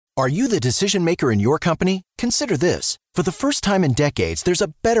Are you the decision maker in your company? Consider this. For the first time in decades, there's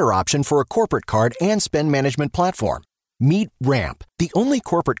a better option for a corporate card and spend management platform. Meet Ramp, the only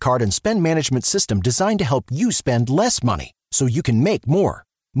corporate card and spend management system designed to help you spend less money so you can make more.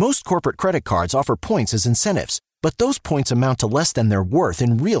 Most corporate credit cards offer points as incentives, but those points amount to less than their worth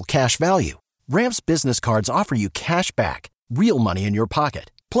in real cash value. Ramp's business cards offer you cash back, real money in your pocket.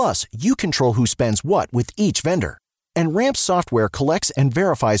 Plus, you control who spends what with each vendor. And Ramp's software collects and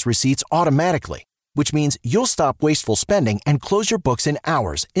verifies receipts automatically, which means you'll stop wasteful spending and close your books in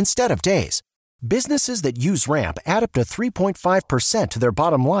hours instead of days. Businesses that use Ramp add up to 3.5% to their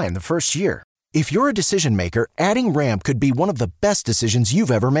bottom line the first year. If you're a decision maker, adding Ramp could be one of the best decisions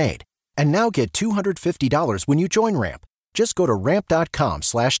you've ever made. And now get $250 when you join Ramp. Just go to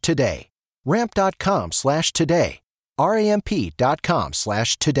ramp.com/today. Ramp.com/today.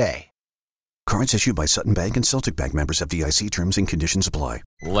 RAMP.com/today. Cards issued by Sutton Bank and Celtic Bank, members FDIC. Terms and conditions apply.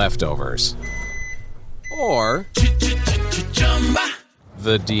 Leftovers. Or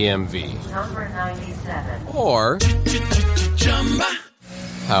the DMV. Number 97. Or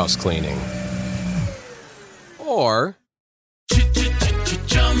house cleaning. Or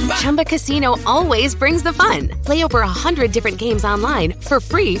Chumba Casino always brings the fun. Play over 100 different games online for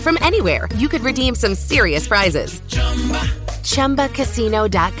free from anywhere. You could redeem some serious prizes.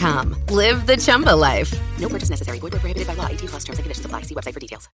 ChumbaCasino.com. Live the Chumba life. No purchase necessary. Void where prohibited by law. 18+ terms and conditions apply. See website for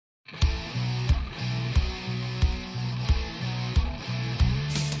details.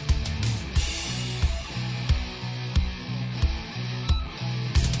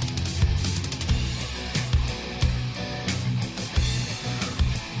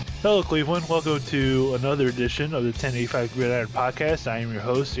 Hello, Cleveland. Welcome to another edition of the 1085 Gridiron Podcast. I am your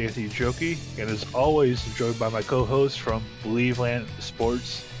host, Anthony Joki, and as always, joined by my co-host from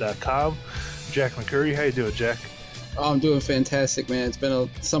BelieveLandSports.com, Jack McCurry. How you doing, Jack? Oh, I'm doing fantastic, man. It's been a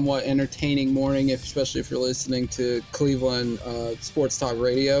somewhat entertaining morning, especially if you're listening to Cleveland Sports Talk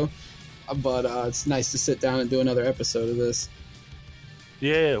Radio. But it's nice to sit down and do another episode of this.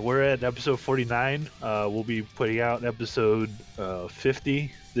 Yeah, we're at episode 49. We'll be putting out episode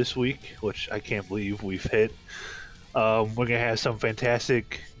 50 this week, which I can't believe we've hit. We're going to have some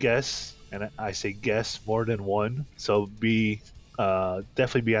fantastic guests, and I say guests more than one, so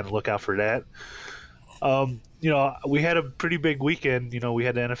definitely be on the lookout for that. We had a pretty big weekend. We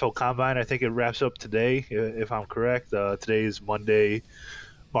had the NFL Combine. I think it wraps up today, if I'm correct. Today is Monday,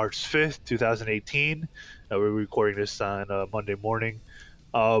 March 5th, 2018. We're recording this on Monday morning.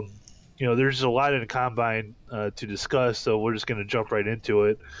 There's a lot in the Combine to discuss, so we're just going to jump right into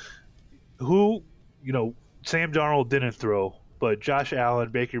it. Sam Darnold didn't throw, but Josh Allen,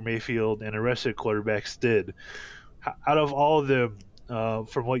 Baker Mayfield, and the rest of the quarterbacks did. Out of all of them,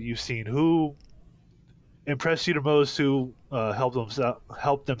 from what you've seen, who impressed you the most? Who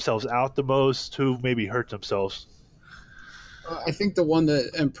helped themselves out the most? Who maybe hurt themselves? I think the one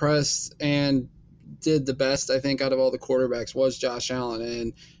that impressed and did the best, I think, out of all the quarterbacks was Josh Allen.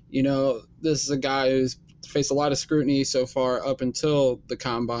 And, this is a guy who's faced a lot of scrutiny so far up until the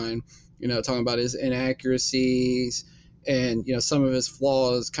Combine, talking about his inaccuracies and, some of his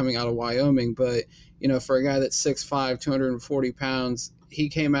flaws coming out of Wyoming. But, for a guy that's 6'5", 240 pounds, he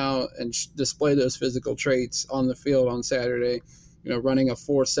came out and displayed those physical traits on the field on Saturday, running a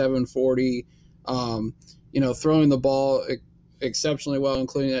 4.7 40, throwing the ball exceptionally well,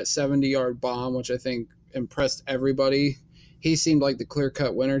 including that 70-yard bomb, which I think impressed everybody. He seemed like the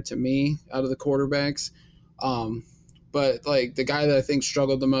clear-cut winner to me out of the quarterbacks. But the guy that I think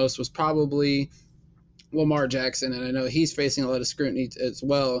struggled the most was probably Lamar Jackson, and I know he's facing a lot of scrutiny as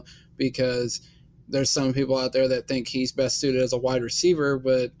well because there's some people out there that think he's best suited as a wide receiver,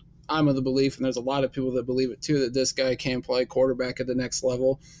 but I'm of the belief, and there's a lot of people that believe it too, that this guy can play quarterback at the next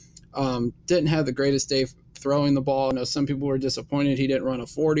level. Didn't have the greatest day throwing the ball. I know some people were disappointed he didn't run a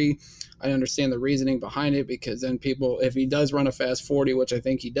 40. I understand the reasoning behind it, because then people, if he does run a fast 40, which I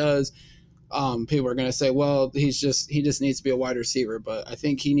think he does, people are going to say, well, he just needs to be a wide receiver. But I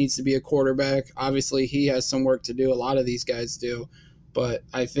think he needs to be a quarterback. Obviously, he has some work to do. A lot of these guys do. But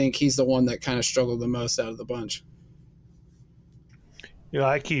I think he's the one that kind of struggled the most out of the bunch.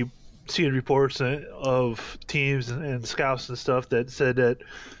 I keep seeing reports of teams and scouts and stuff that said that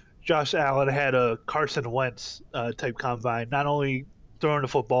Josh Allen had a Carson Wentz type combine, not only throwing the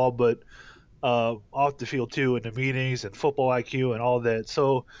football, but off the field too, in the meetings and football IQ and all that.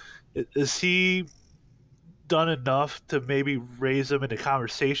 So is he done enough to maybe raise him in the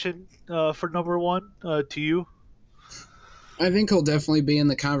conversation for number one to you? I think he'll definitely be in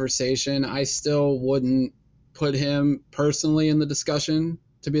the conversation. I still wouldn't put him personally in the discussion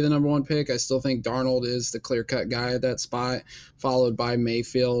to be the number one pick. I still think Darnold is the clear-cut guy at that spot, followed by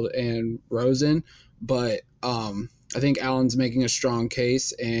Mayfield and Rosen. But I think Allen's making a strong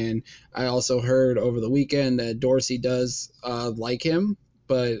case, and I also heard over the weekend that Dorsey does like him,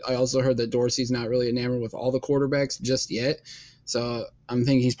 but I also heard that Dorsey's not really enamored with all the quarterbacks just yet. So I'm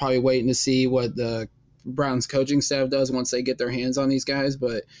thinking he's probably waiting to see what the Browns coaching staff does once they get their hands on these guys.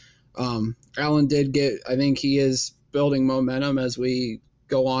 But Allen did get – I think he is building momentum as we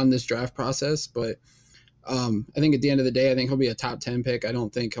go on this draft process. But I think at the end of the day, I think he'll be a top 10 pick. I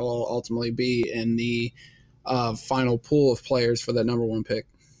don't think he'll ultimately be in the final pool of players for that number one pick.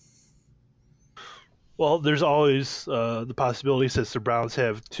 Well, there's always the possibility, since the Browns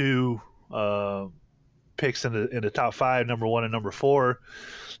have two picks in the top 5, number 1 and number 4,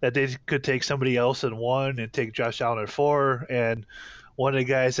 that they could take somebody else at 1 and take Josh Allen at 4. And one of the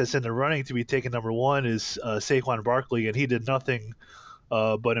guys that's in the running to be taken number 1 is Saquon Barkley, and he did nothing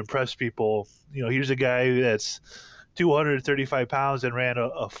but impress people. You know, here's a guy that's 235 pounds and ran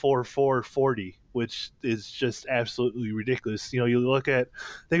a 4.40, which is just absolutely ridiculous. You know, you look at,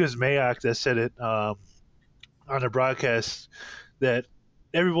 I think it was Mayock that said it on the broadcast, that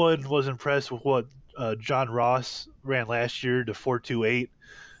everyone was impressed with what John Ross ran last year, to 4.28.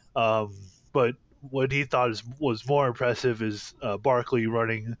 But what he thought was more impressive is Barkley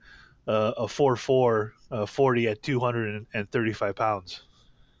running a 4.4 40 at 235 pounds.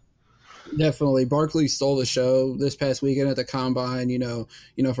 Definitely. Barkley stole the show this past weekend at the Combine,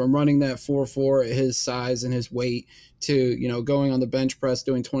 from running that 4.4 at his size and his weight to, going on the bench press,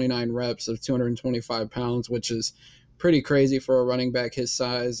 doing 29 reps of 225 pounds, which is pretty crazy for a running back his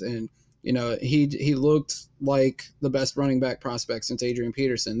size. And, he looked like the best running back prospect since Adrian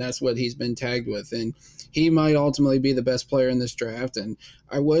Peterson. That's what he's been tagged with. And he might ultimately be the best player in this draft. And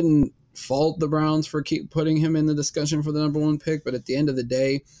I wouldn't fault the Browns for keep putting him in the discussion for the number one pick. But at the end of the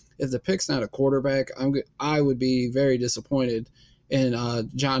day, if the pick's not a quarterback, I would be very disappointed in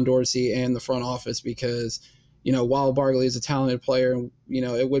John Dorsey and the front office, because, while Barkley is a talented player,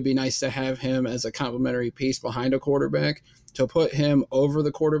 it would be nice to have him as a complementary piece behind a quarterback. To put him over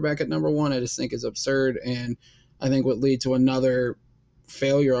the quarterback at number 1, I just think is absurd, and I think would lead to another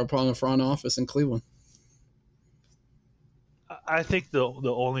failure upon the front office in Cleveland. I think the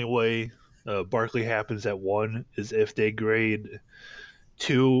only way Barkley happens at 1 is if they grade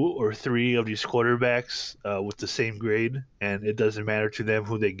 2 or 3 of these quarterbacks with the same grade, and it doesn't matter to them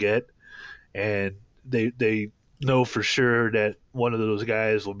who they get, and they know for sure that one of those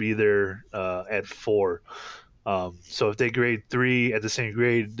guys will be there at 4. So if they grade 3 at the same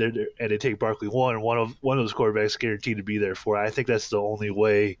grade and they take Barkley 1, one of those quarterbacks guaranteed to be there for. I think that's the only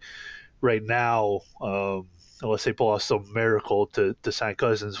way right now, unless they pull off some miracle to sign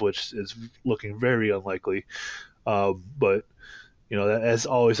Cousins, which is looking very unlikely. But that's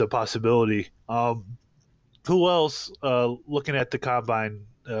always a possibility. Who else, looking at the Combine,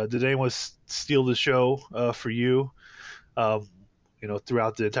 did anyone steal the show for you,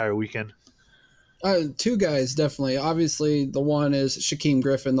 throughout the entire weekend? 2 guys, definitely. Obviously, the one is Shaquem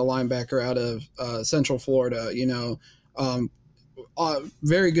Griffin, the linebacker out of Central Florida.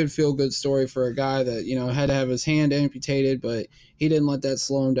 Very good feel-good story for a guy that, had to have his hand amputated, but he didn't let that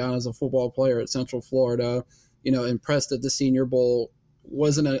slow him down as a football player at Central Florida. Impressed at the Senior Bowl.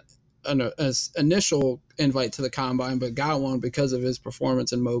 Wasn't an initial invite to the Combine, but got one because of his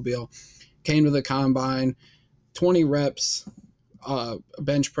performance in Mobile. Came to the Combine, 20 reps,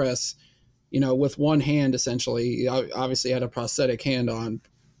 bench press, with one hand, essentially. He obviously had a prosthetic hand on.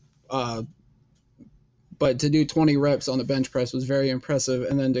 But to do 20 reps on the bench press was very impressive.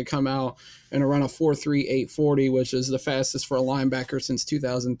 And then to come out and run a 4.3 840, which is the fastest for a linebacker since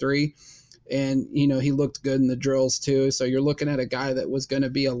 2003. And, he looked good in the drills too. So you're looking at a guy that was going to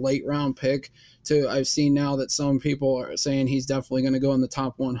be a late round pick. I've seen now that some people are saying he's definitely going to go in the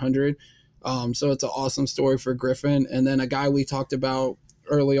top 100. So it's an awesome story for Griffin. And then a guy we talked about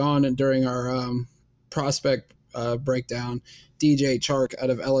early on and during our prospect breakdown, DJ Chark out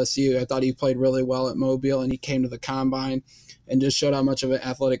of LSU. I thought he played really well at Mobile, and he came to the Combine and just showed how much of an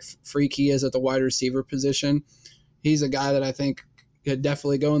athletic freak he is at the wide receiver position. He's a guy that I think could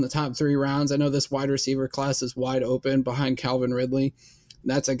definitely go in the top 3 rounds. I know this wide receiver class is wide open behind Calvin Ridley.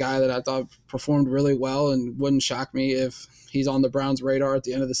 That's a guy that I thought performed really well, and wouldn't shock me if he's on the Browns' radar at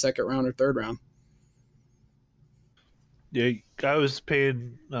the end of the 2nd round or 3rd round. Yeah, I was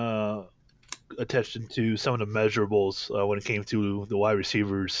paying attention to some of the measurables when it came to the wide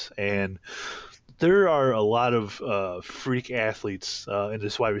receivers, and there are a lot of freak athletes in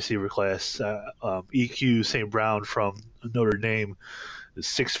this wide receiver class. EQ St. Brown from Notre Dame is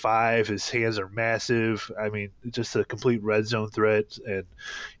 6'5". His hands are massive. I mean, just a complete red zone threat. And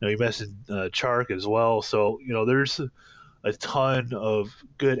you mentioned Chark as well. So there's a ton of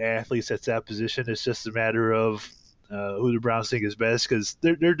good athletes at that position. It's just a matter of who the Browns think is best, because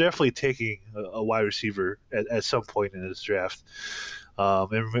they're definitely taking a wide receiver at some point in this draft.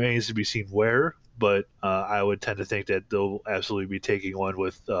 It remains to be seen where, but I would tend to think that they'll absolutely be taking one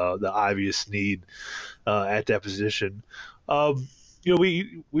with the obvious need at that position.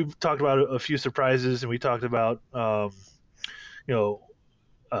 We've talked about a few surprises, and we talked about you know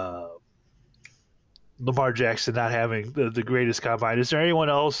uh, Lamar Jackson not having the greatest combine. Is there anyone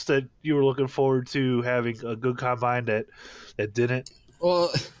else that you were looking forward to having a good combine that didn't?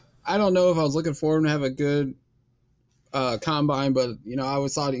 Well, I don't know if I was looking for him to have a good combine, but I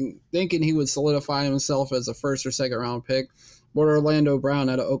was thinking he would solidify himself as a first or second round pick. But Orlando Brown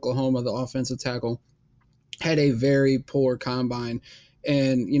out of Oklahoma, the offensive tackle, had a very poor combine.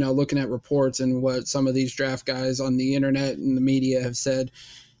 And looking at reports and what some of these draft guys on the internet and the media have said,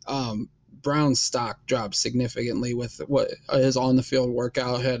 Brown's stock dropped significantly with what his on the field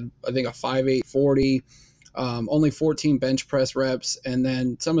workout had. I think a 5.8 40. Only 14 bench press reps, and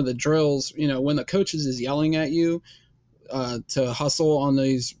then some of the drills. When the coaches is yelling at you to hustle on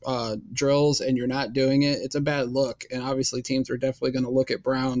these drills and you're not doing it, it's a bad look. And obviously teams are definitely going to look at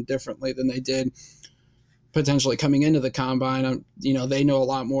Brown differently than they did potentially coming into the combine. They know a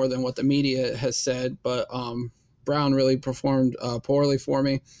lot more than what the media has said, but Brown really performed poorly for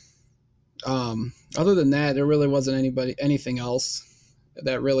me. Other than that, there really wasn't anything else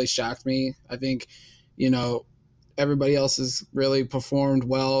that really shocked me. I think, everybody else has really performed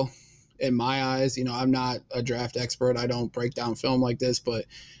well in my eyes. I'm not a draft expert. I don't break down film like this, but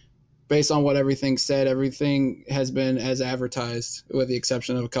based on what everything said, everything has been as advertised, with the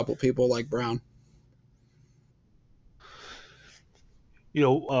exception of a couple people like Brown.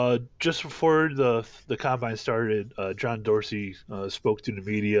 Just before the combine started, John Dorsey spoke to the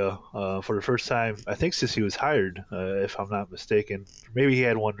media for the first time, I think, since he was hired, if I'm not mistaken. Maybe he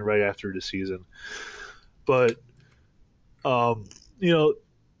had one right after the season. But,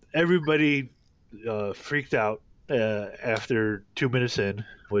 everybody freaked out after 2 minutes in,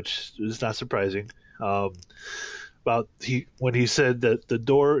 which is not surprising, when he said that the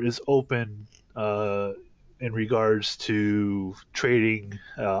door is open in regards to trading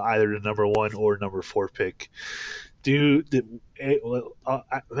either the number 1 or number 4 pick.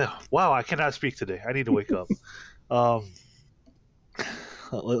 Wow, I cannot speak today. I need to wake up.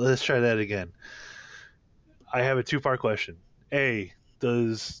 Let's try that again. I have a 2-part question. A,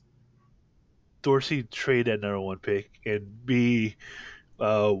 does Dorsey trade that number 1 pick? And B,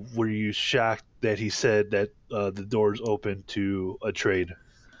 were you shocked that he said that the door is open to a trade?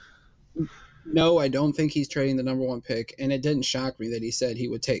 No, I don't think he's trading the number 1 pick, and it didn't shock me that he said he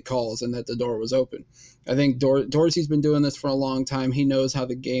would take calls and that the door was open. I think Dorsey's been doing this for a long time. He knows how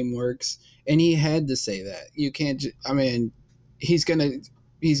the game works, and he had to say that. You can't. He's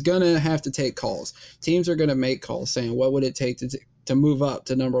gonna have to take calls. Teams are gonna make calls saying, "What would it take to move up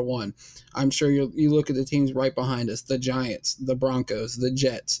to number 1?" I'm sure you look at the teams right behind us: the Giants, the Broncos, the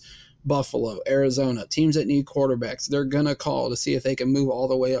Jets, Buffalo, Arizona, teams that need quarterbacks. They're gonna call to see if they can move all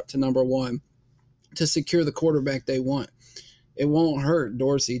the way up to number 1 to secure the quarterback they want. It won't hurt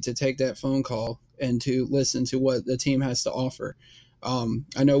Dorsey to take that phone call and to listen to what the team has to offer.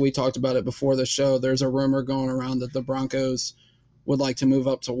 I know we talked about it before the show. There's a rumor going around that the Broncos would like to move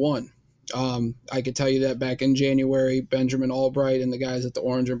up to 1. I could tell you that back in January, Benjamin Albright and the guys at the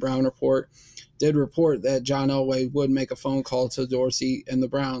Orange and Brown Report did report that John Elway would make a phone call to Dorsey and the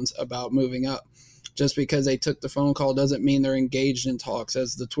Browns about moving up. Just because they took the phone call doesn't mean they're engaged in talks,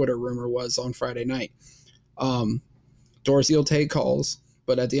 as the Twitter rumor was on Friday night. Dorsey will take calls,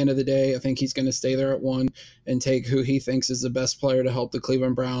 but at the end of the day, I think he's going to stay there at 1 and take who he thinks is the best player to help the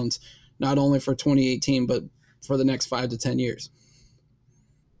Cleveland Browns, not only for 2018, but for the next 5 to 10 years.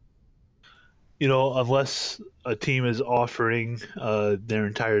 Unless a team is offering their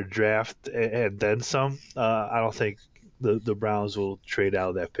entire draft and then some, I don't think the Browns will trade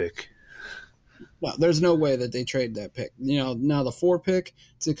out of that pick. Well, there's no way that they trade that pick. Now the 4 pick,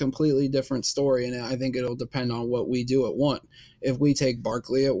 it's a completely different story, and I think it'll depend on what we do at 1. If we take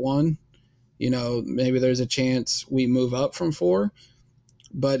Barkley at 1, maybe there's a chance we move up from 4.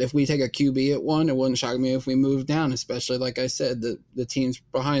 But if we take a QB at 1, it wouldn't shock me if we move down, especially, like I said, the teams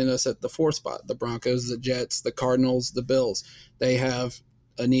behind us at the 4 spot, the Broncos, the Jets, the Cardinals, the Bills. They have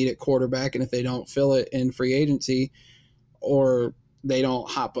a need at quarterback, and if they don't fill it in free agency, or they don't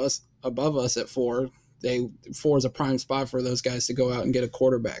hop us above us at 4, 4 is a prime spot for those guys to go out and get a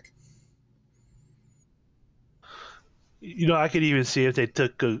quarterback. I could even see if they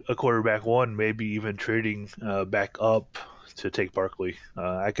took a quarterback one, maybe even trading back up to take Barkley.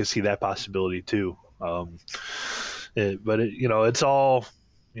 I could see that possibility too. It's all,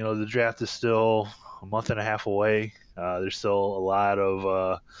 the draft is still a month and a half away. There's still a lot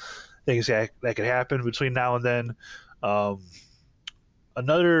of things that could happen between now and then.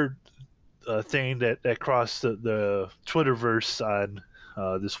 Another thing that crossed the Twitterverse on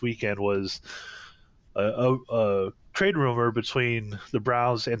this weekend was a trade rumor between the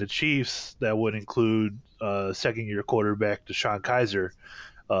Browns and the Chiefs that would include second-year quarterback DeShone Kizer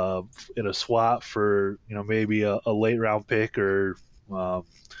in a swap for maybe a late-round pick or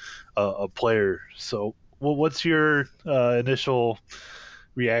a player. So, what's your initial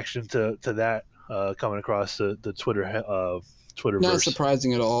reaction to that coming across the Twitterverse? Not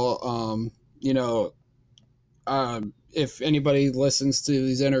surprising at all. If anybody listens to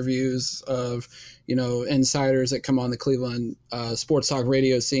these interviews of, insiders that come on the Cleveland sports talk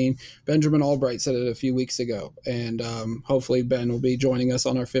radio scene, Benjamin Albright said it a few weeks ago, and hopefully Ben will be joining us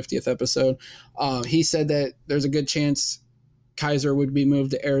on our 50th episode. He said that there's a good chance Kizer would be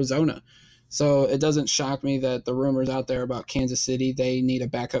moved to Arizona. So it doesn't shock me that the rumors out there about Kansas City, they need a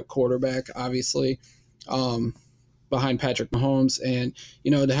backup quarterback, obviously, behind Patrick Mahomes. And,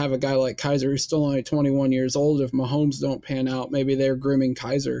 to have a guy like Kizer who's still only 21 years old, if Mahomes don't pan out, maybe they're grooming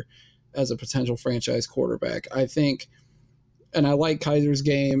Kizer as a potential franchise quarterback. I think, and I like Kaiser's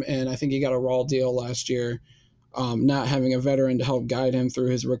game, and I think he got a raw deal last year, not having a veteran to help guide him through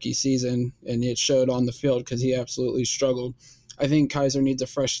his rookie season, and it showed on the field because he absolutely struggled. I think Kizer needs a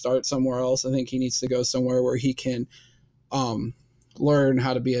fresh start somewhere else. I think he needs to go somewhere where he can learn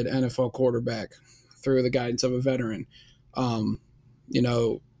how to be an NFL quarterback through the guidance of a veteran.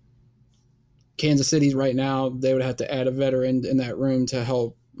 Kansas City's right now, they would have to add a veteran in that room to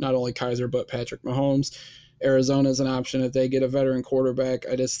help not only Kizer but Patrick Mahomes. Arizona's an option if they get a veteran quarterback.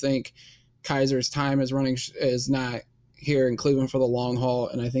 I just think Kaiser's time is not here in Cleveland for the long haul,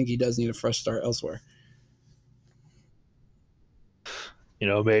 and I think he does need a fresh start elsewhere.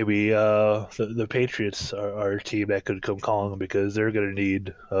 Maybe the Patriots are a team that could come calling because they're going to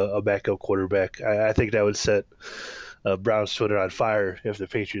need a backup quarterback. I think that would set Browns Twitter on fire if the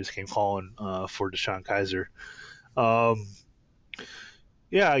Patriots came calling for DeShone Kizer.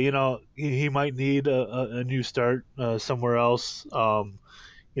 He might need a new start somewhere else. I'm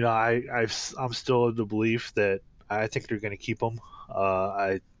still of the belief that I think they're going to keep him.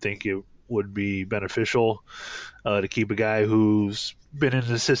 I think it would be beneficial to keep a guy who's been in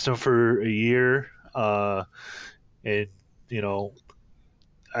the system for a year. I think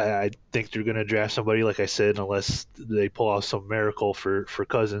they're going to draft somebody, like I said, unless they pull off some miracle for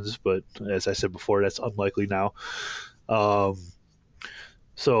Cousins. But as I said before, that's unlikely now. I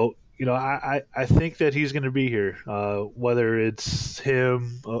think that he's going to be here, whether it's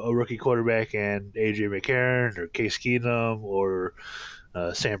him, a rookie quarterback, and A.J. McCarron or Case Keenum or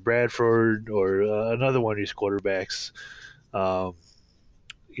Sam Bradford or another one of these quarterbacks. I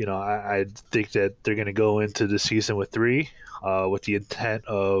think that they're going to go into the season with three, with the intent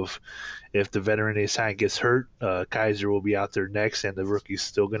of if the veteran they sign gets hurt, Kizer will be out there next, and the rookie's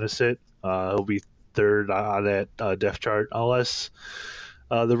still going to sit. He'll be third on that depth chart, unless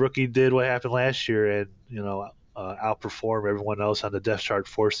the rookie did what happened last year and outperform everyone else on the depth chart,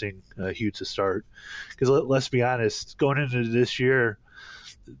 forcing Hugh to start. Because let's be honest, going into this year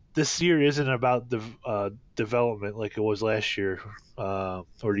isn't about the development like it was last year or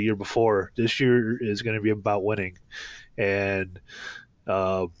the year before. This year is going to be about winning, and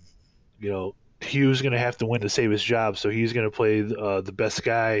Hugh's going to have to win to save his job. So he's going to play the best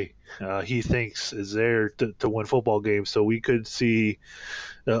guy he thinks is there to win football games. So we could see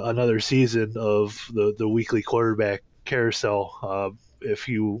another season of the weekly quarterback carousel if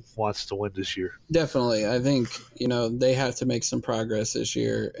Hugh wants to win this year. Definitely. I think, they have to make some progress this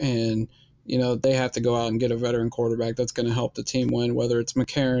year, and, they have to go out and get a veteran quarterback that's going to help the team win, whether it's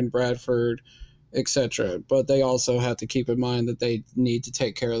McCarron, Bradford, etc. But they also have to keep in mind that they need to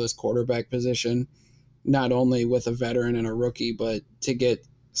take care of this quarterback position, not only with a veteran and a rookie, but to get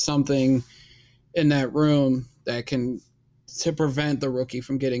something in that room that can to prevent the rookie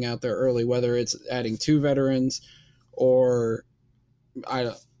from getting out there early, whether it's adding two veterans or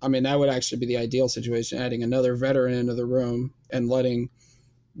I mean, that would actually be the ideal situation, adding another veteran into the room and letting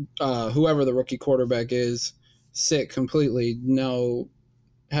whoever the rookie quarterback is sit completely,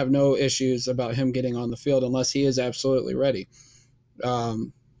 have no issues about him getting on the field unless he is absolutely ready. A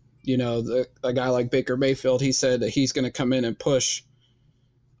guy like Baker Mayfield, he said that he's going to come in and push.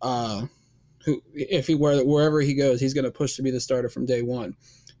 Wherever he goes, he's going to push to be the starter from day one.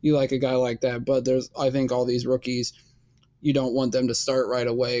 You like a guy like that, but I think all these rookies you don't want them to start right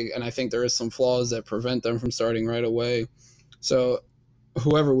away. And I think there is some flaws that prevent them from starting right away. So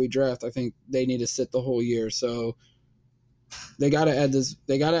whoever we draft, I think they need to sit the whole year. So they got to add this.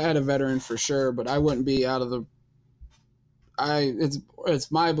 They got to add a veteran for sure. But I wouldn't be out of the.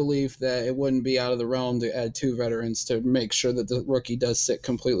 It's my belief that it wouldn't be out of the realm to add 2 veterans to make sure that the rookie does sit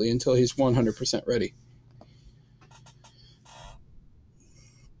completely until he's 100% ready.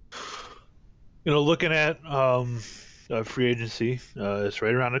 Looking at free agency, it's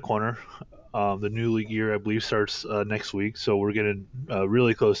right around the corner. The new league year, I believe, starts next week, so we're getting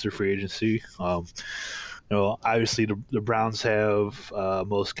really close to free agency. Obviously the Browns have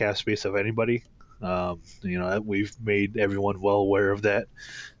most cap space of anybody. We've made everyone well aware of that.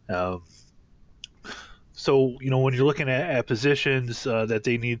 So when you're looking at positions that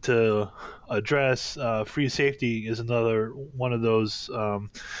they need to address, free safety is another one of those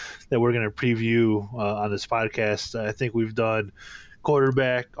that we're going to preview on this podcast. I think we've done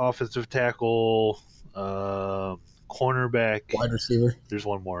quarterback, offensive tackle, cornerback, Wide receiver. There's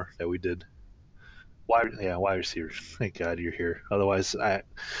one more that we did. Wide receivers. Thank God you're here. Otherwise, if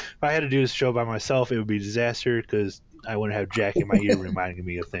I had to do this show by myself, it would be a disaster because I wouldn't have Jack in my ear reminding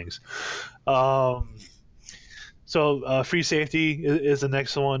me of things. So free safety is the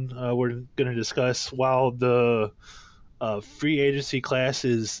next one we're going to discuss. While the free agency class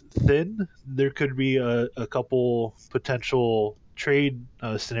is thin, there could be a couple potential trade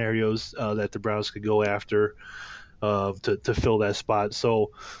scenarios that the Browns could go after to fill that spot.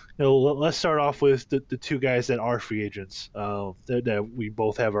 So, let's start off with the 2 guys that are free agents that we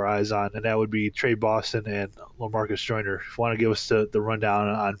both have our eyes on, and that would be Trey Boston and LaMarcus Joyner. If you want to give us the rundown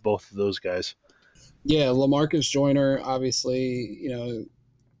on both of those guys. Yeah, LaMarcus Joyner, obviously,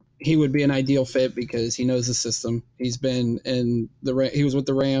 he would be an ideal fit because he knows the system. He was with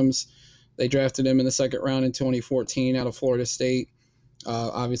the Rams. They drafted him in the 2nd round in 2014 out of Florida State.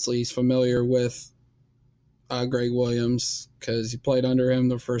 Obviously, he's familiar with Greg Williams because he played under him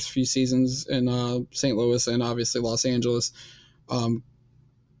the first few seasons in St. Louis and obviously Los Angeles.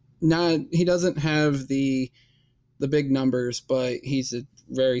 He doesn't have the big numbers, but he's a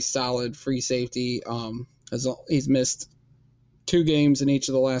very solid free safety. He's missed 2 games in each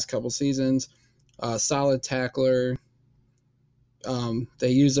of the last couple seasons. Solid tackler. They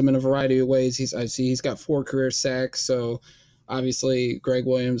use him in a variety of ways. He's got 4 career sacks. So obviously Greg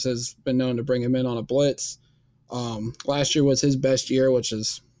Williams has been known to bring him in on a blitz. Last year was his best year, which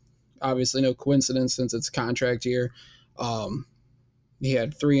is obviously no coincidence since it's contract year. He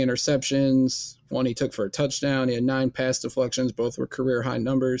had 3 interceptions. 1 he took for a touchdown. He had 9 pass deflections. Both were career high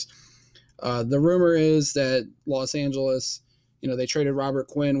numbers. The rumor is that Los Angeles, they traded Robert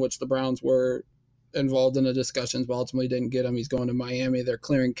Quinn, which the Browns were involved in the discussions, but ultimately didn't get him. He's going to Miami. They're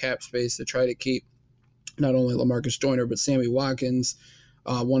clearing cap space to try to keep not only LaMarcus Joyner, but Sammy Watkins.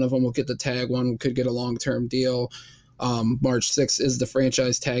 One of them will get the tag. One could get a long-term deal. March 6th is the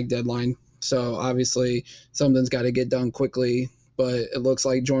franchise tag deadline. So obviously something's got to get done quickly, but it looks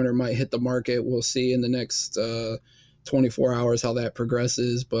like Joyner might hit the market. We'll see in the next 24 hours how that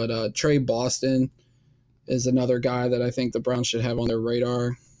progresses. But Trey Boston is another guy that I think the Browns should have on their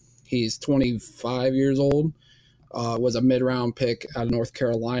radar. He's 25 years old, was a mid-round pick out of North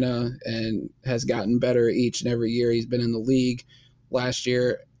Carolina, and has gotten better each and every year he's been in the league. Last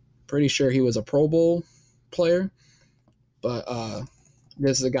year, pretty sure he was a Pro Bowl player, but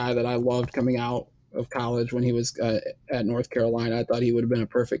this is a guy that I loved coming out of college when he was at North Carolina. I thought he would have been a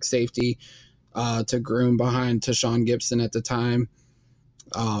perfect safety to groom behind Tashawn Gibson at the time.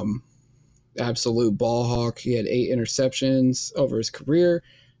 Absolute ball hawk. He had 8 interceptions over his career.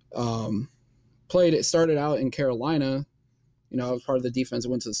 Started out in Carolina, was part of the defense,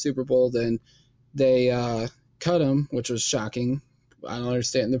 went to the Super Bowl. Then they cut him, which was shocking. I don't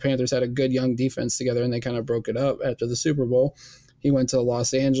understand. The Panthers had a good young defense together, and they kind of broke it up after the Super Bowl. He went to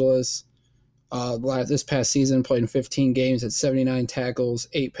Los Angeles this past season, played in 15 games, had 79 tackles,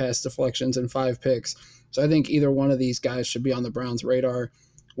 8 pass deflections, and 5 picks. So I think either one of these guys should be on the Browns' radar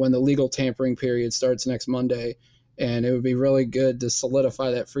when the legal tampering period starts next Monday. And it would be really good to solidify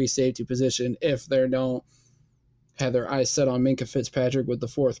that free safety position if they don't have their eyes set on Minkah Fitzpatrick with the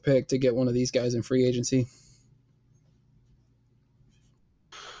 4th pick to get one of these guys in free agency.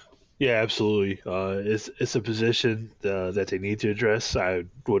 Yeah, absolutely. It's a position that they need to address. I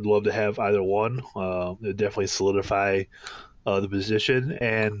would love to have either one. It definitely solidify the position.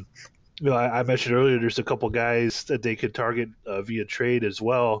 And I mentioned earlier there's a couple guys that they could target via trade as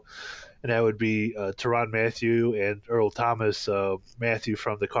well, and that would be Tyrann Mathieu and Earl Thomas. Mathieu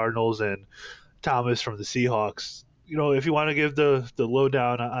from the Cardinals and Thomas from the Seahawks. if you want to give the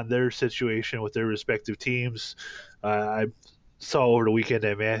lowdown on their situation with their respective teams, I saw over the weekend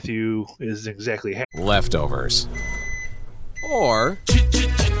that Matthew is exactly Leftovers. Or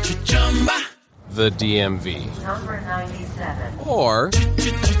the DMV. Number 97. Or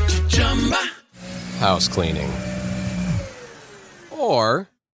house cleaning. Or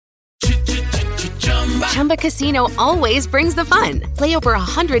Chumba Casino always brings the fun. Play over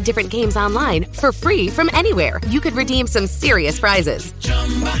 100 different games online for free from anywhere. You could redeem some serious prizes.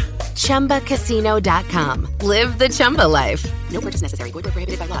 ChumbaCasino.com. Live the Chumba life. No purchase necessary. Void where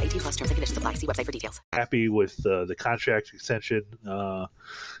prohibited by law. 18+ terms and conditions apply. See website for details. happy with the contract extension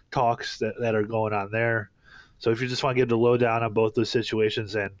talks that are going on there. So if you just want to give the lowdown on both those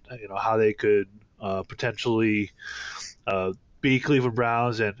situations and how they could potentially be Cleveland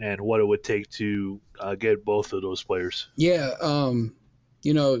Browns and what it would take to get both of those players. Yeah,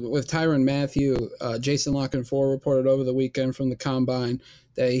 with Tyrann Mathieu, Jason Lockenfor reported over the weekend from the Combine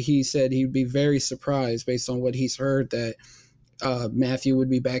that he said he'd be very surprised based on what he's heard that Mathieu would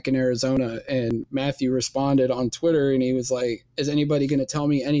be back in Arizona. And Mathieu responded on Twitter and he was like, is anybody going to tell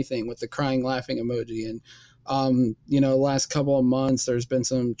me anything, with the crying, laughing emoji. And, last couple of months, there's been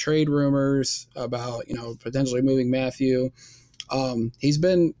some trade rumors about, potentially moving Mathieu. When he's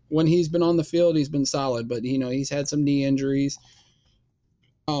been on the field, he's been solid, but he's had some knee injuries.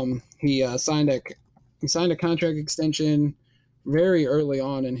 He signed a contract extension very early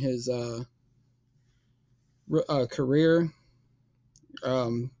on in his career.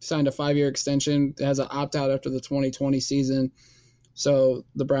 Signed a 5-year extension. Has an opt-out after the 2020 season. So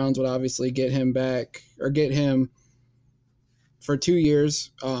the Browns would obviously get him back, or get him for 2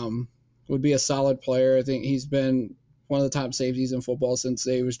 years. Would be a solid player. I think he's been one of the top safeties in football since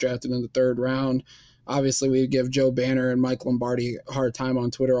he was drafted in the 3rd round. Obviously, we give Joe Banner and Mike Lombardi a hard time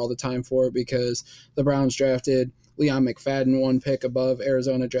on Twitter all the time for it, because the Browns drafted Leon McFadden 1 pick above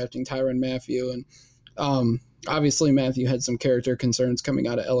Arizona drafting Tyrann Mathieu. And obviously Mathieu had some character concerns coming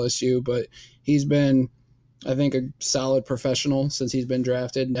out of LSU, but he's been, I think, a solid professional since he's been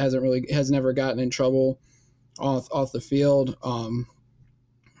drafted and has never gotten in trouble off the field.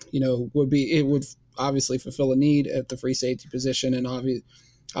 It would obviously fulfill a need at the free safety position. And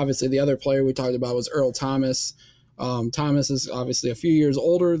obviously the other player we talked about was Earl Thomas. Thomas is obviously a few years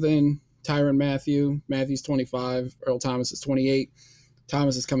older than Tyrann Mathieu. Matthew's 25. Earl Thomas is 28.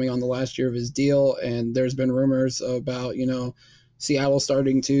 Thomas is coming on the last year of his deal, and there's been rumors about, Seattle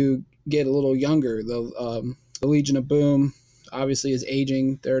starting to get a little younger. The Legion of Boom obviously is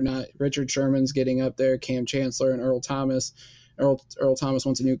aging. They're not. Richard Sherman's getting up there, Cam Chancellor, and Earl Thomas. Earl Thomas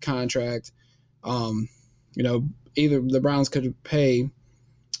wants a new contract. Either the Browns could pay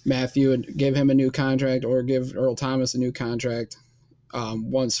Mathieu and give him a new contract, or give Earl Thomas a new contract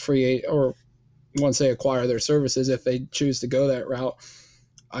once they acquire their services, if they choose to go that route.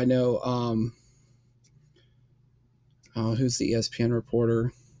 I know who's the ESPN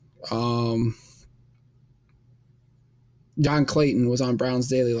reporter? John Clayton was on Browns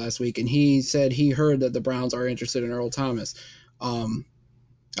Daily last week, and he said he heard that the Browns are interested in Earl Thomas.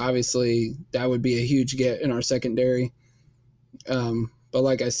 Obviously, that would be a huge get in our secondary. But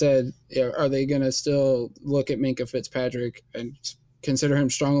like I said, are they going to still look at Minkah Fitzpatrick and consider him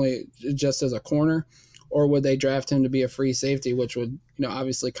strongly just as a corner? Or would they draft him to be a free safety, which would,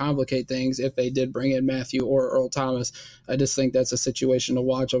 obviously complicate things if they did bring in Mathieu or Earl Thomas? I just think that's a situation to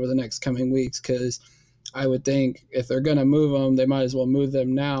watch over the next coming weeks, because I would think if they're going to move them, they might as well move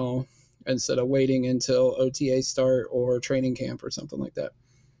them now instead of waiting until OTA start or training camp or something like that.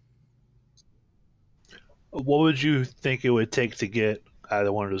 What would you think it would take to get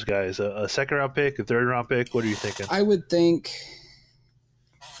either one of those guys? A 2nd-round pick, a 3rd-round pick? What are you thinking? I would think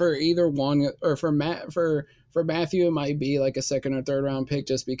for either one, or for Mathieu, it might be like a 2nd or 3rd-round pick,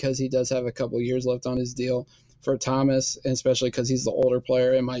 just because he does have a couple years left on his deal. For Thomas, and especially because he's the older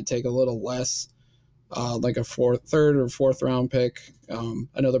player, it might take a little less, like a 3rd or 4th-round pick.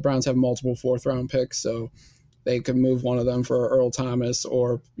 I know the Browns have multiple 4th-round picks, so they could move one of them for Earl Thomas,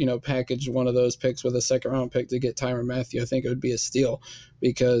 or, package one of those picks with a 2nd-round pick to get Tyrann Mathieu. I think it would be a steal,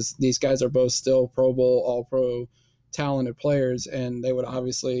 because these guys are both still Pro Bowl, All-Pro talented players, and they would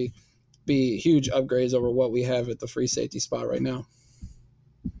obviously be huge upgrades over what we have at the free safety spot right now.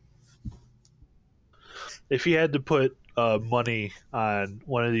 If you had to put money on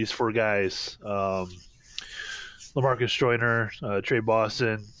one of these 4 guys, LaMarcus Joyner, Trey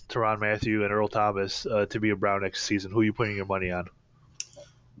Boston, Tyrann Mathieu, and Earl Thomas to be a Brown next season, who are you putting your money on?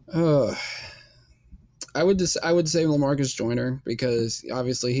 I would say LaMarcus Joyner, because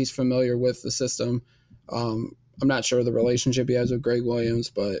obviously he's familiar with the system. I'm not sure the relationship he has with Greg Williams,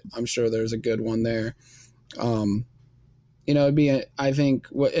 but I'm sure there's a good one there. It'd be, I think,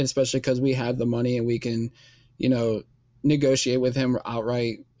 especially because we have the money and we can, negotiate with him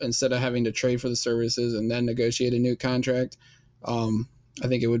outright instead of having to trade for the services and then negotiate a new contract. I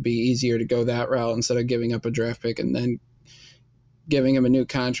think it would be easier to go that route instead of giving up a draft pick and then giving him a new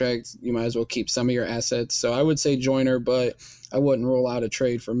contract. You might as well keep some of your assets. So I would say Joyner, but I wouldn't rule out a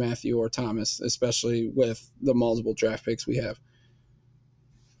trade for Matthew or Thomas, especially with the multiple draft picks we have.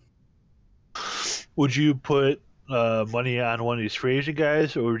 Would you put money on one of these free agent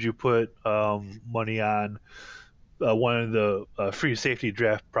guys, or would you put money on one of the free safety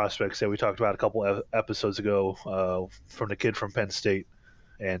draft prospects that we talked about a couple episodes ago from the kid from Penn State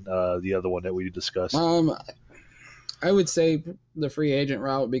and the other one that we discussed? I would say the free agent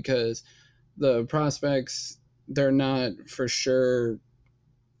route because the prospects, they're not for sure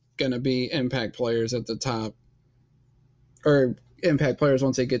going to be impact players at the top or impact players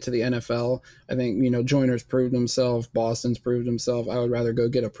once they get to the NFL. I think, Joyner's proved himself. Boston's proved himself. I would rather go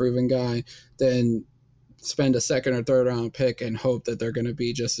get a proven guy than spend a second or third round pick and hope that they're going to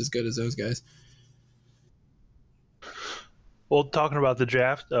be just as good as those guys. Well, talking about the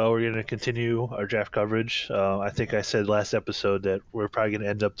draft, we're going to continue our draft coverage. I think I said last episode that we're probably going to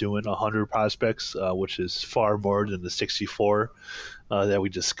end up doing 100 prospects, which is far more than the 64 that we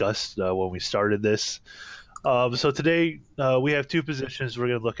discussed when we started this. So today we have two positions we're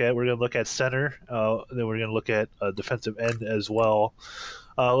going to look at. We're going to look at center, and then we're going to look at defensive end as well.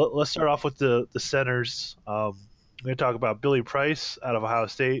 Let's start off with the centers. We're going to talk about Billy Price out of Ohio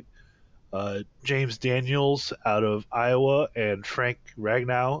State, James Daniels out of Iowa, and Frank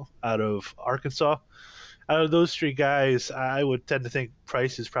Ragnow out of Arkansas. Out of those three guys, I would tend to think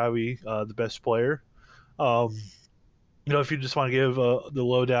Price is probably the best player. If you just want to give the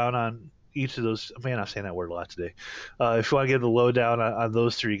lowdown on each of those, man, I'm saying that word a lot today. If you want to give the lowdown on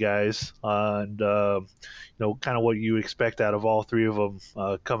those three guys and kind of what you expect out of all three of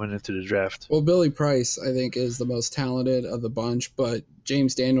them coming into the draft. Well, Billy Price, I think, is the most talented of the bunch, but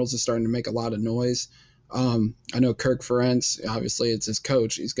James Daniels is starting to make a lot of noise. I know Kirk Ferentz, obviously it's his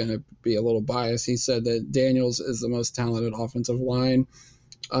coach. He's going to be a little biased. He said that Daniels is the most talented offensive line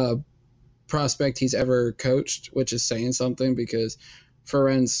prospect he's ever coached, which is saying something because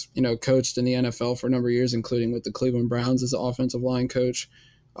Ferentz, coached in the NFL for a number of years, including with the Cleveland Browns as an offensive line coach.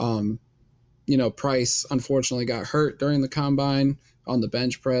 Price unfortunately got hurt during the combine on the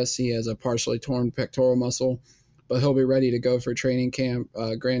bench press. He has a partially torn pectoral muscle, but he'll be ready to go for training camp.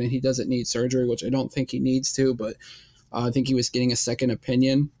 Granted, he doesn't need surgery, which I don't think he needs to, but I think he was getting a second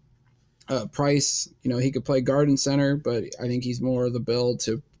opinion. Price, he could play guard and center, but I think he's more the build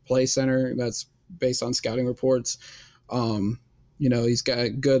to play center. That's based on scouting reports. He's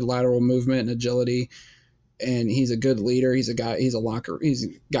got good lateral movement and agility, and he's a good leader. He's a guy you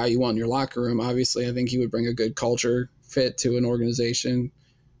want in your locker room. Obviously, I think he would bring a good culture fit to an organization.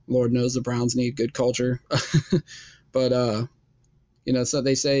 Lord knows the Browns need good culture. But, so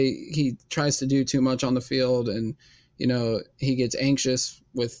they say he tries to do too much on the field and, he gets anxious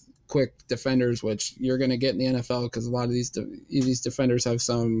with quick defenders, which you're going to get in the NFL because a lot of these defenders have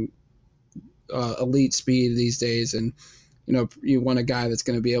some elite speed these days. And, you want a guy that's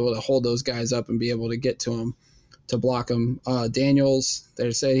going to be able to hold those guys up and be able to get to them, to block them. Daniels, they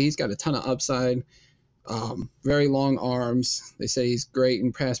say he's got a ton of upside, very long arms. They say he's great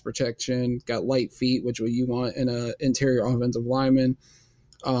in pass protection, got light feet, which what you want in an interior offensive lineman.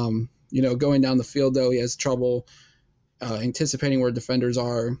 Going down the field, though, he has trouble anticipating where defenders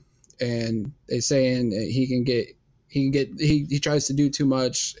are. And they saying he tries to do too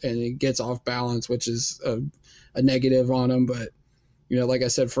much and he gets off balance, which is a negative on him. But, like I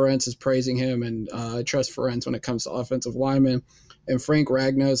said, Ferentz is praising him, and I trust Ferentz when it comes to offensive linemen. And Frank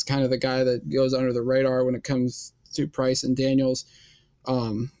Ragnow is kind of the guy that goes under the radar when it comes to Price and Daniels.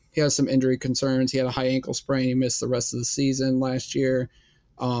 He has some injury concerns. He had a high ankle sprain. He missed the rest of the season last year.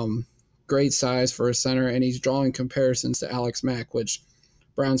 Great size for a center, and he's drawing comparisons to Alex Mack, which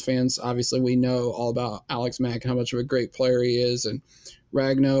Browns fans, obviously, we know all about Alex Mack and how much of a great player he is. And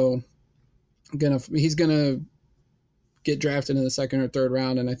Ragnow, he's going to get drafted in the second or third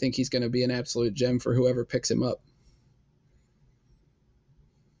round, and I think he's going to be an absolute gem for whoever picks him up.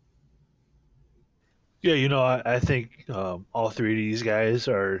 Yeah, I think all three of these guys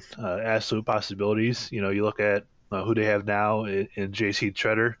are absolute possibilities. You look at who they have now in J.C.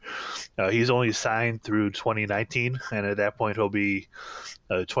 Treader. He's only signed through 2019, and at that point he'll be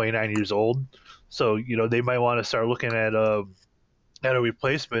 29 years old. So, they might want to start looking at a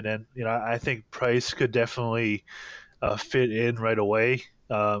replacement, and I think Price could definitely fit in right away.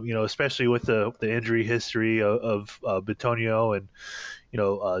 Especially with the injury history of Bitonio and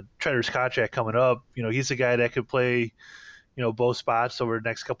Tretter's contract coming up. He's a guy that could play both spots over the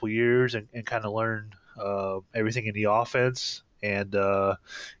next couple of years and kind of learn everything in the offense and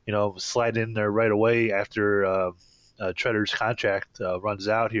slide in there right away after Tretter's contract runs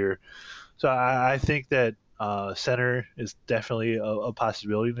out here. So I think that center is definitely a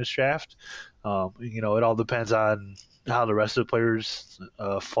possibility in this draft. It all depends on how the rest of the players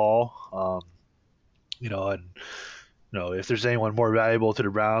fall. And if there's anyone more valuable to the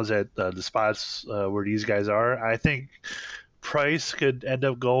Browns at the spots where these guys are, I think Price could end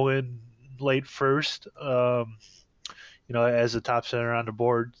up going late first. As the top center on the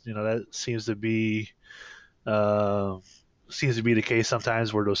board, that seems to be the case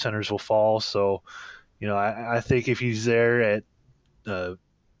sometimes where those centers will fall. So, I think if he's there at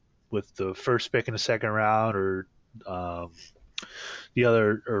with the first pick in the second round or the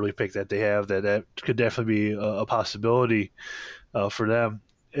other early pick that they have, that could definitely be a possibility for them.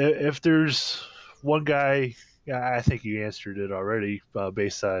 If there's one guy, I think you answered it already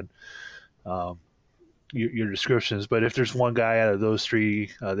based on your descriptions. But if there's one guy out of those three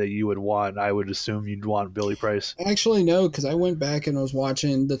that you would want, I would assume you'd want Billy Price. Actually, no, because I went back and was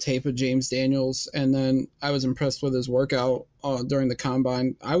watching the tape of James Daniels, and then I was impressed with his workout during the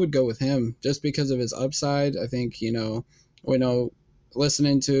combine. I would go with him just because of his upside. I think,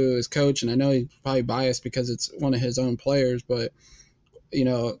 listening to his coach, and I know he's probably biased because it's one of his own players, but,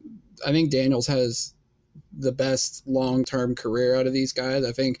 I think Daniels has the best long-term career out of these guys.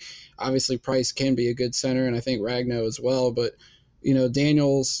 I think obviously Price can be a good center, and I think Ragnow as well, but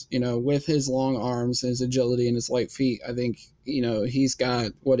Daniels, with his long arms, his agility, and his light feet, I think he's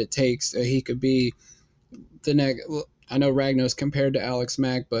got what it takes. He could be the next. I know Ragnow's compared to Alex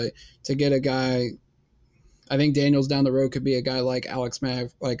Mack, but to get a guy, I think Daniels down the road could be a guy like Alex Mack,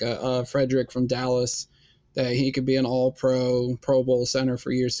 like a Frederick from Dallas, that he could be an all-pro, Pro Bowl center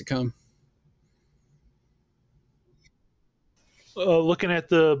for years to come. Looking at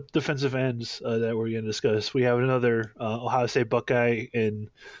the defensive ends that we're going to discuss, we have another Ohio State Buckeye in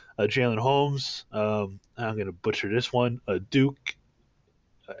Jalyn Holmes. I'm going to butcher this one. Duke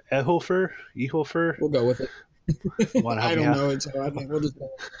Ejiofor. We'll go with it. I don't know it, so I think we'll just go.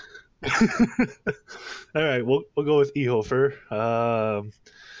 All right, we'll go with Ejiofor.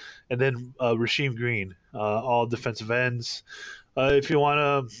 And then Rasheem Green, all defensive ends. If you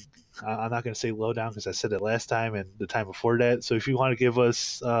want to, I'm not going to say lowdown because I said it last time and the time before that. So if you want to give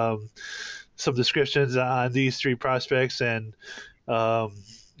us some descriptions on these three prospects and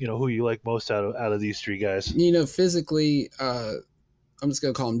who you like most out of these three guys. Physically, I'm just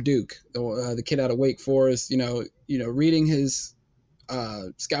going to call him Duke, the kid out of Wake Forest. Reading his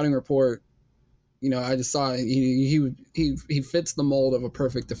scouting report, I just saw he fits the mold of a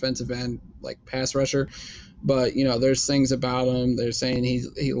perfect defensive end, like pass rusher. But, there's things about him. They're saying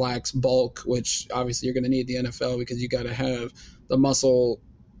he lacks bulk, which obviously you're going to need the NFL because you got to have the muscle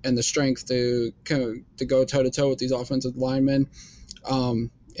and the strength to go toe-to-toe with these offensive linemen. And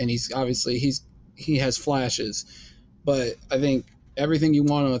he has flashes. But I think everything you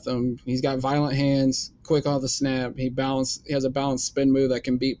want with him, he's got violent hands, quick off the snap. He has a balanced spin move that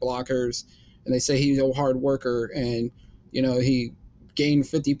can beat blockers. And they say he's a hard worker. And, he gained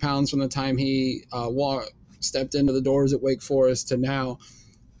 50 pounds from the time he stepped into the doors at Wake Forest to now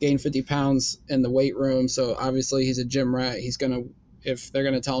gain 50 pounds in the weight room. So obviously he's a gym rat. If they're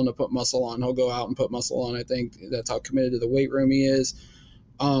going to tell him to put muscle on, he'll go out and put muscle on. I think that's how committed to the weight room he is.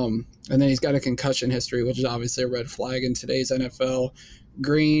 And then he's got a concussion history, which is obviously a red flag in today's NFL.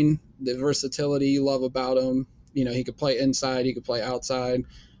 Green, the versatility you love about him. He could play inside, he could play outside.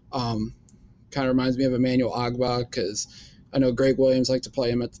 Kind of reminds me of Emmanuel Ogbah because I know Greg Williams liked to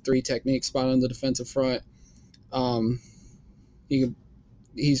play him at the 3 technique spot on the defensive front.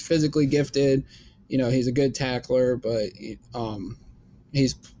 He's physically gifted, he's a good tackler, but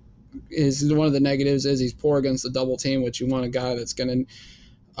he's one of the negatives is he's poor against the double team, which you want a guy that's going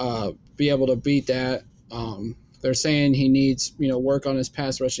to be able to beat that. They're saying he needs, work on his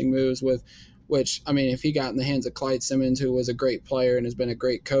pass rushing moves if he got in the hands of Clyde Simmons, who was a great player and has been a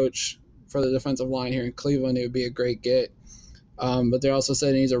great coach for the defensive line here in Cleveland, it would be a great get. But they also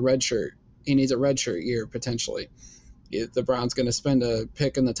said he needs a redshirt year potentially. If the Browns going to spend a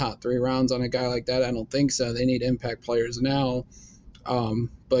pick in the top 3 rounds on a guy like that, I don't think so. They need impact players now.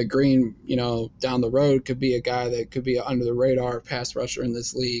 But Green, down the road could be a guy that could be an under the radar pass rusher in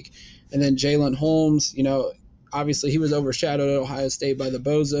this league. And then Jalyn Holmes, obviously he was overshadowed at Ohio State by the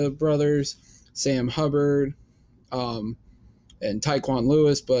Boza brothers, Sam Hubbard, and Tyquan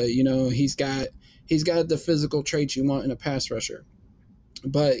Lewis. But he's got the physical traits you want in a pass rusher.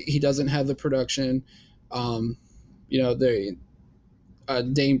 but he doesn't have the production. Dane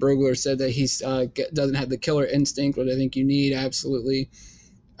Brugler said that he doesn't have the killer instinct, which I think you need absolutely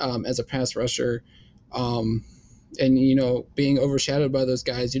as a pass rusher. And being overshadowed by those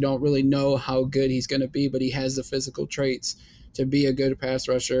guys, you don't really know how good he's going to be, but he has the physical traits to be a good pass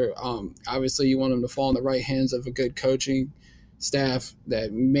rusher. Obviously, you want him to fall in the right hands of a good coaching staff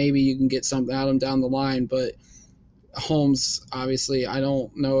that maybe you can get something out of him down the line. But Holmes, obviously, I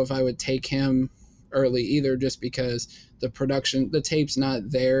don't know if I would take him early either, just because the tape's not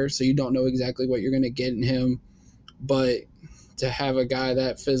there, so you don't know exactly what you're going to get in him. But to have a guy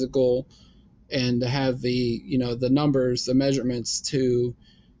that physical and to have the numbers, the measurements to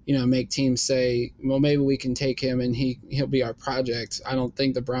make teams say, well, maybe we can take him and he'll be our project. I don't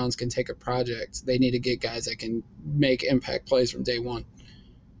think the Browns can take a project. They need to get guys that can make impact plays from day one.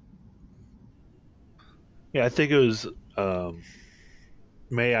 Yeah, I think it was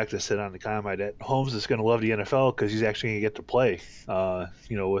Mayock that said on the combine that Holmes is going to love the NFL because he's actually going to get to play.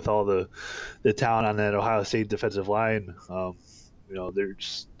 With all the talent on that Ohio State defensive line,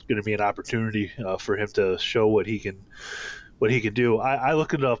 there's going to be an opportunity for him to show what he can do. I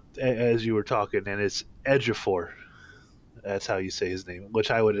looked it up as you were talking, and it's Ejiofor. That's how you say his name, which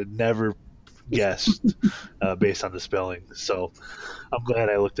I would have never guessed based on the spelling. So I'm glad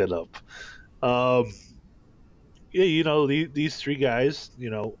I looked it up. These three guys,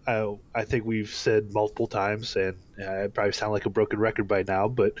 I think we've said multiple times, and I probably sound like a broken record by now,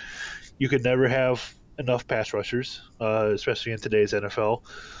 but you could never have enough pass rushers, especially in today's NFL.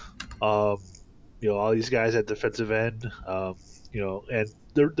 All these guys at defensive end, and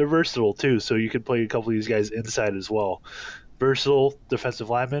they're versatile too. So you can play a couple of these guys inside as well. Versatile defensive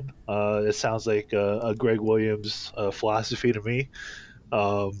lineman. It sounds like a Greg Williams philosophy to me.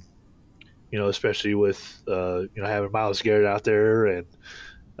 Especially with having Myles Garrett out there and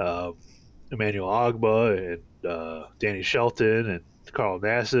Emmanuel Ogbah and Danny Shelton and Carl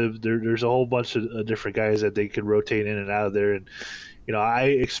Nassib. There's a whole bunch of different guys that they can rotate in and out of there, and I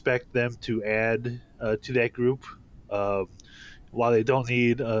expect them to add to that group. While they don't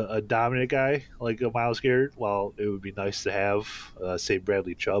need a dominant guy like a Myles Garrett, while it would be nice to have, say,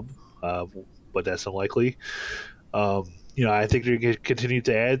 Bradley Chubb, but that's unlikely. I think they're going to continue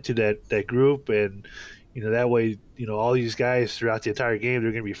to add to that group, and that way, all these guys throughout the entire game,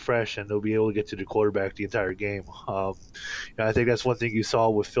 they're going to be fresh and they'll be able to get to the quarterback the entire game. I think that's one thing you saw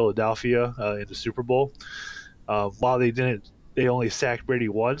with Philadelphia in the Super Bowl. While they only sacked Brady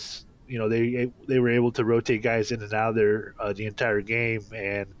once. They were able to rotate guys in and out of there the entire game,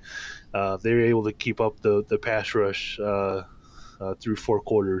 and they were able to keep up the pass rush through 4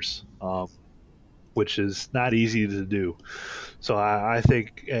 quarters. Which is not easy to do. So I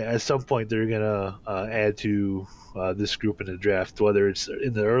think at some point they're going to add to this group in the draft, whether it's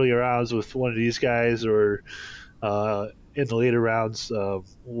in the earlier rounds with one of these guys or in the later rounds.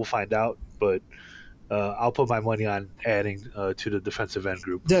 We'll find out. But I'll put my money on adding to the defensive end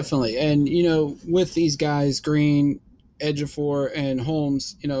group. Definitely. And, with these guys, Green, Ejiofor, and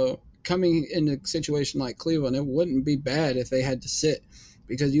Holmes, coming in a situation like Cleveland, it wouldn't be bad if they had to sit.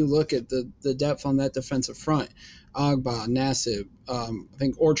 Because you look at the depth on that defensive front, Ogbah, Nassib, I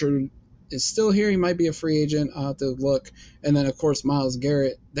think Orchard is still here. He might be a free agent. I'll have to look. And then, of course, Myles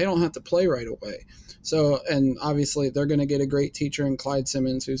Garrett. They don't have to play right away. So, and obviously they're going to get a great teacher in Clyde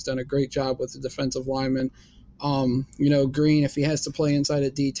Simmons, who's done a great job with the defensive linemen. Green, if he has to play inside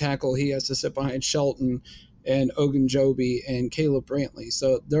at D tackle, he has to sit behind Shelton and Ogunjobi and Caleb Brantley.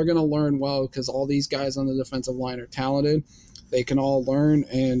 So they're going to learn well because all these guys on the defensive line are talented. They can all learn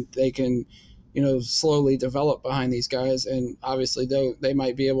and they can, slowly develop behind these guys. And obviously they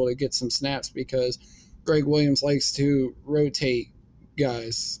might be able to get some snaps because Greg Williams likes to rotate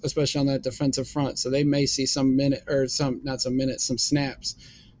guys, especially on that defensive front. So they may see some snaps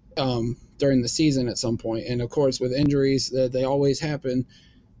during the season at some point. And of course, with injuries that they always happen,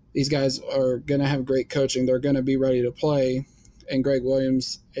 these guys are going to have great coaching. They're going to be ready to play. And Greg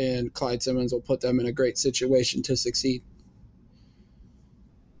Williams and Clyde Simmons will put them in a great situation to succeed.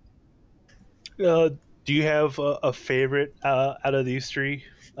 Do you have a favorite out of these three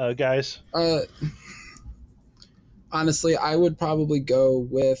guys? Honestly, I would probably go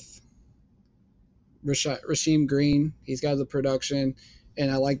with Rasheem Green. He's got the production,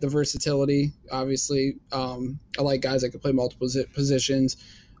 and I like the versatility. Obviously, I like guys that can play multiple positions,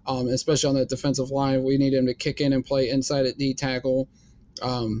 especially on that defensive line. We need him to kick in and play inside at D tackle.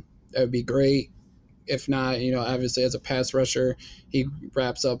 That would be great. If not, obviously as a pass rusher, he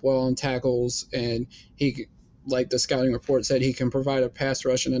wraps up well on tackles, and he, like the scouting report said, he can provide a pass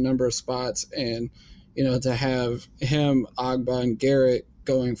rush in a number of spots. And, to have him, Agba, and Garrett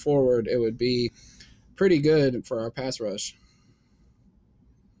going forward, it would be pretty good for our pass rush.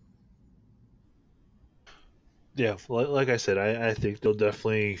 Yeah, like I said, I think they'll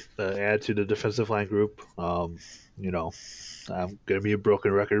definitely add to the defensive line group. I'm going to be a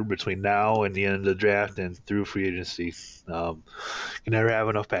broken record between now and the end of the draft and through free agency. You never have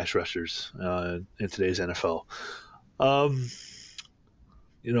enough pass rushers in today's NFL.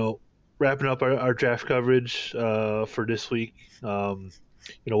 Wrapping up our draft coverage for this week.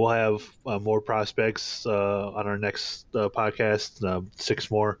 We'll have more prospects on our next podcast,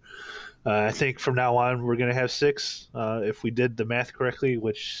 6 more. I think from now on we're going to have 6 if we did the math correctly,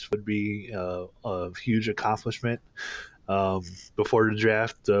 which would be a huge accomplishment. Before the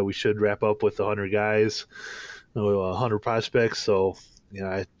draft, we should wrap up with 100 guys, 100 prospects. So,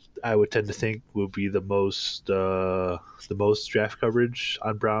 I would tend to think we'll be the most draft coverage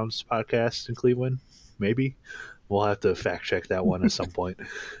on Browns podcast in Cleveland. Maybe we'll have to fact check that one at some point.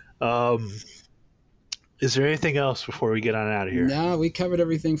 Is there anything else before we get on out of here? No, we covered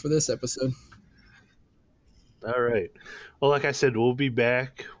everything for this episode. All right. Well, like I said, we'll be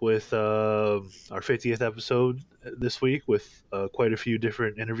back with our 50th episode this week with quite a few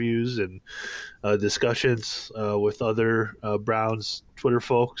different interviews and discussions with other Browns Twitter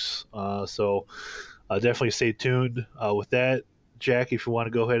folks. So definitely stay tuned with that. Jack, if you want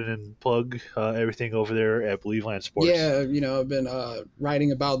to go ahead and plug everything over there at Believeland Sports. Yeah, I've been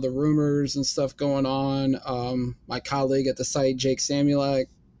writing about the rumors and stuff going on. My colleague at the site, Jake Samuelak,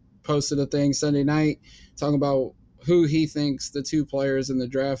 posted a thing Sunday night talking about who he thinks the 2 players in the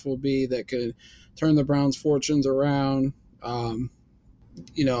draft will be that could turn the Browns' fortunes around. I'll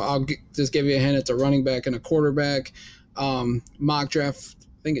just give you a hint. It's a running back and a quarterback. Mock draft,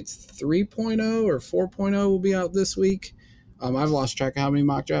 I think it's 3.0 or 4.0 will be out this week. I've lost track of how many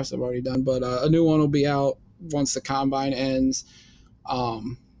mock drafts I've already done, but a new one will be out once the combine ends.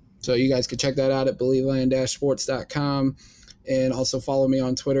 So you guys can check that out at believeland-sports.com, and also follow me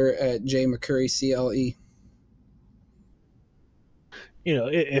on Twitter at jmccurrycle.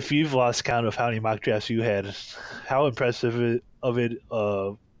 If you've lost count of how many mock drafts you had, how impressive is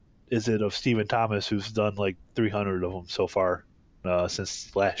it of Stephen Thomas, who's done like 300 of them so far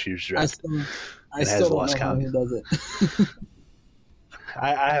since last year's draft? I still don't know how he does it.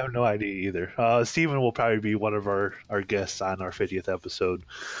 I have no idea either. Stephen will probably be one of our guests on our 50th episode.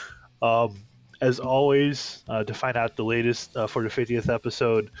 As always, to find out the latest for the 50th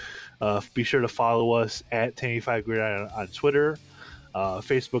episode, be sure to follow us at 1085gridiron on Twitter,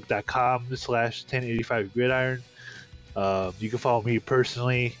 facebook.com/1085gridiron. You can follow me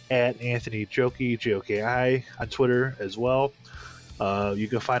personally at Anthony Joki, Joki on Twitter as well. You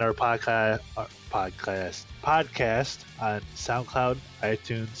can find our podcast on SoundCloud,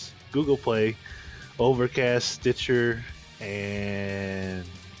 iTunes, Google Play, Overcast, Stitcher, and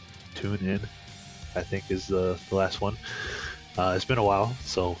TuneIn, I think is the last one. It's been a while,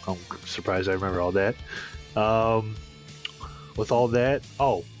 so I'm surprised I remember all that. With all that,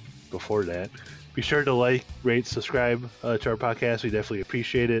 before that, be sure to like, rate, subscribe to our podcast. We definitely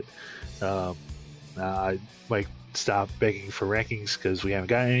appreciate it. I might stop begging for rankings because we haven't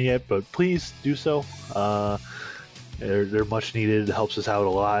gotten any yet, but please do so. They're much needed. It helps us out a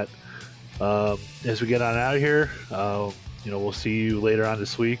lot. As we get on out of here, we'll see you later on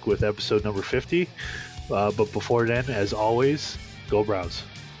this week with episode number 50. But before then, as always, go Browns.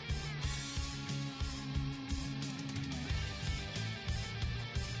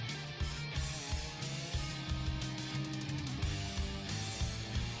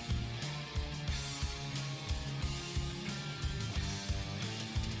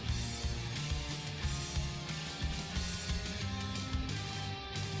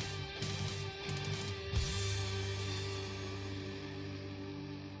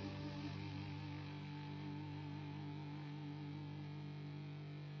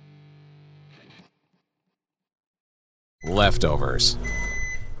 Leftovers.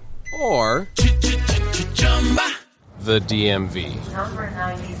 Or the DMV. Number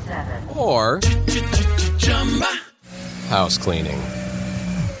 97. Or house cleaning.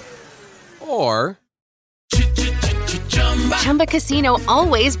 Or Chumba Casino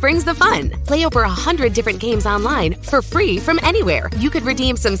always brings the fun. Play over 100 different games online for free from anywhere. You could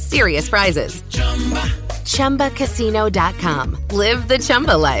redeem some serious prizes. ChumbaCasino.com. Live the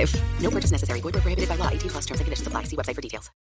Chumba life. No purchase necessary. Void where prohibited by law. 18+ terms and conditions apply. See website for details.